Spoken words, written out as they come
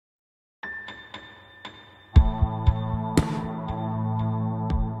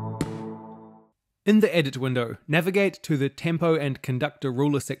In the Edit window, navigate to the Tempo and Conductor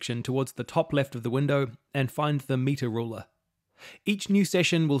Ruler section towards the top left of the window and find the meter ruler. Each new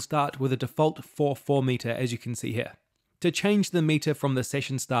session will start with a default 4/4 meter, as you can see here. To change the meter from the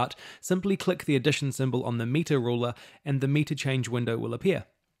session start, simply click the addition symbol on the meter ruler and the meter change window will appear.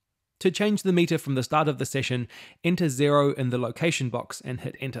 To change the meter from the start of the session, enter 0 in the location box and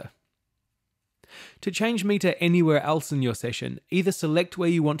hit enter. To change meter anywhere else in your session, either select where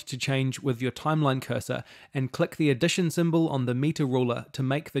you want to change with your timeline cursor and click the addition symbol on the meter ruler to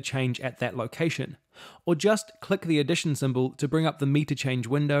make the change at that location, or just click the addition symbol to bring up the meter change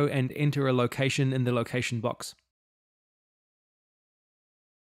window and enter a location in the location box.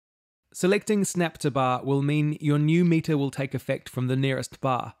 Selecting Snap to Bar will mean your new meter will take effect from the nearest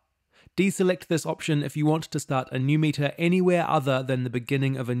bar. Deselect this option if you want to start a new meter anywhere other than the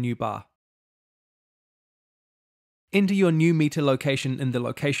beginning of a new bar. Enter your new meter location in the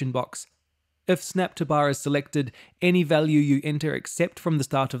location box. If Snap to Bar is selected, any value you enter except from the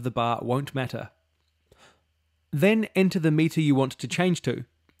start of the bar won't matter. Then enter the meter you want to change to,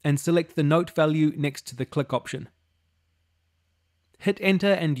 and select the note value next to the click option. Hit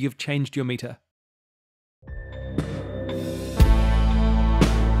enter and you've changed your meter.